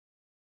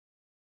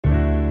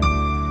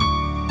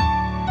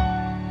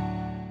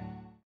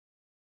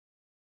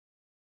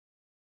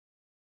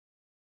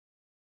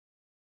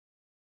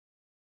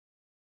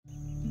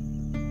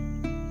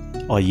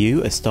Are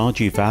you a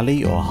Stardew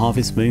Valley or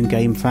Harvest Moon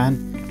game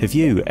fan? Have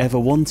you ever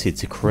wanted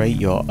to create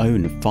your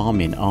own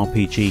farming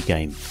RPG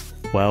game?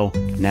 Well,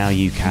 now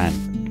you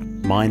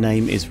can. My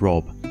name is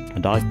Rob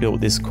and I've built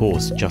this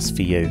course just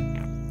for you.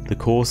 The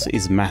course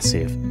is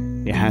massive.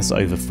 It has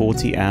over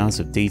 40 hours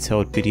of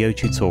detailed video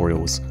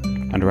tutorials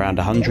and around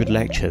 100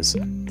 lectures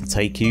to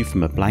take you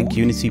from a blank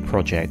Unity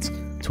project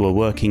to a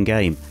working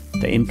game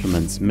that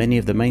implements many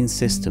of the main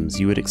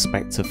systems you would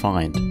expect to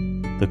find.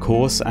 The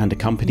course and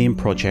accompanying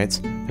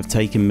project have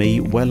taken me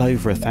well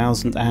over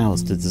 1,000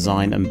 hours to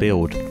design and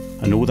build,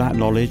 and all that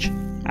knowledge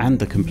and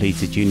the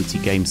completed Unity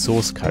game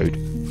source code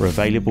are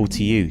available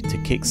to you to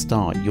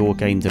kickstart your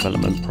game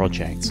development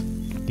project.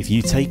 If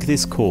you take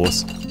this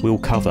course, we'll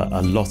cover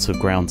a lot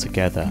of ground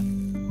together.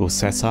 We'll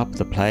set up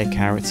the player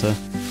character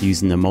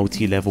using a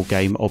multi-level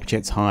game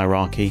object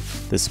hierarchy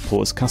that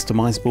supports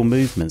customizable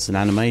movements and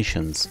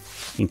animations,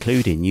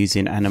 including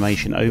using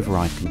animation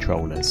override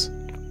controllers.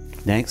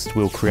 Next,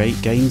 we'll create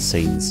game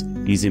scenes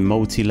using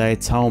multi-layered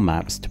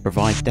tilemaps to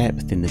provide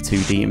depth in the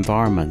 2D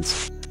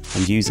environment,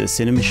 and use a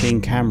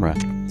Cinemachine camera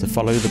to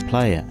follow the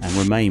player and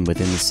remain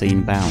within the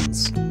scene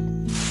bounds.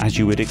 As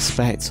you would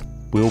expect,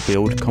 we'll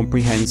build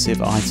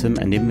comprehensive item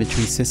and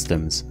inventory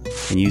systems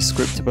and use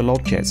scriptable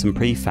objects and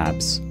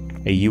prefabs.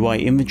 A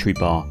UI inventory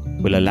bar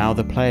will allow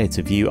the player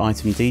to view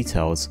item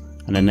details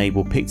and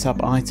enable picked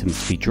up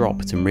items to be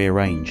dropped and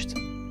rearranged.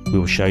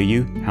 We'll show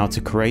you how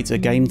to create a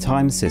game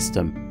time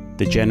system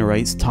that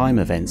generates time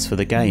events for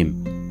the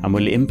game and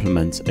will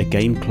implement a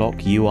game clock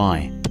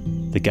UI.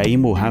 The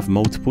game will have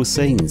multiple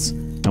scenes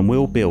and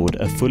we'll build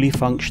a fully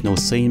functional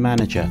scene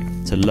manager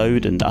to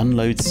load and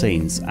unload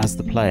scenes as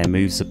the player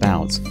moves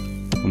about,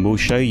 and we'll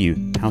show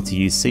you how to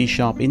use C#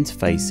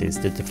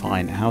 interfaces to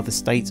define how the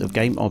state of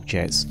game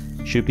objects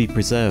should be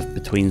preserved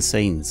between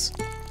scenes.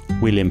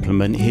 We'll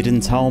implement hidden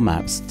tile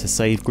maps to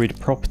save grid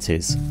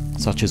properties,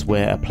 such as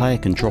where a player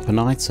can drop an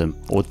item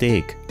or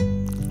dig.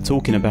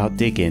 Talking about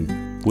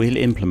digging, we'll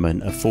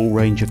implement a full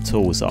range of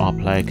tools that our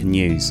player can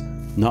use,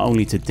 not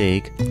only to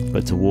dig,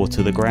 but to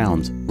water the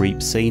ground,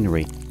 reap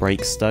scenery,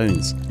 break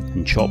stones,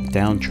 and chop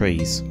down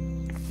trees.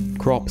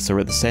 Crops are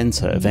at the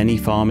centre of any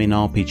farming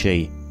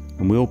RPG,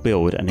 and we'll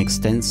build an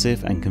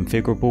extensive and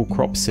configurable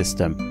crop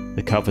system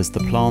that covers the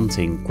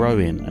planting,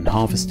 growing, and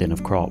harvesting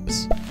of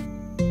crops.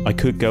 I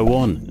could go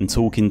on and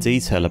talk in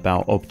detail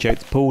about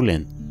object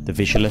pooling, the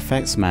visual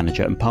effects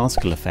manager and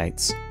particle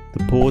effects,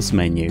 the pause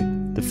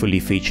menu, the fully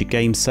featured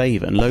game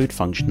save and load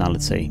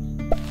functionality,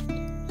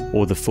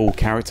 or the full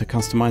character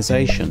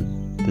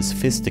customization, the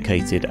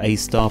sophisticated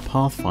AStar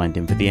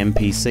pathfinding for the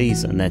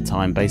NPCs and their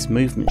time-based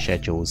movement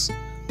schedules,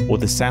 or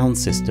the sound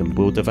system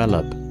we'll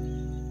develop.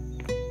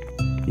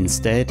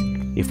 Instead,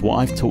 if what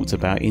I've talked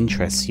about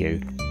interests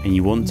you and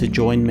you want to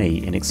join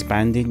me in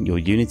expanding your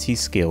Unity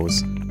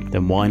skills,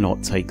 then why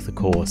not take the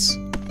course?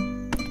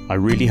 I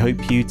really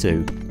hope you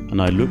do,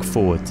 and I look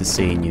forward to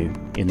seeing you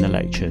in the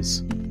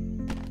lectures.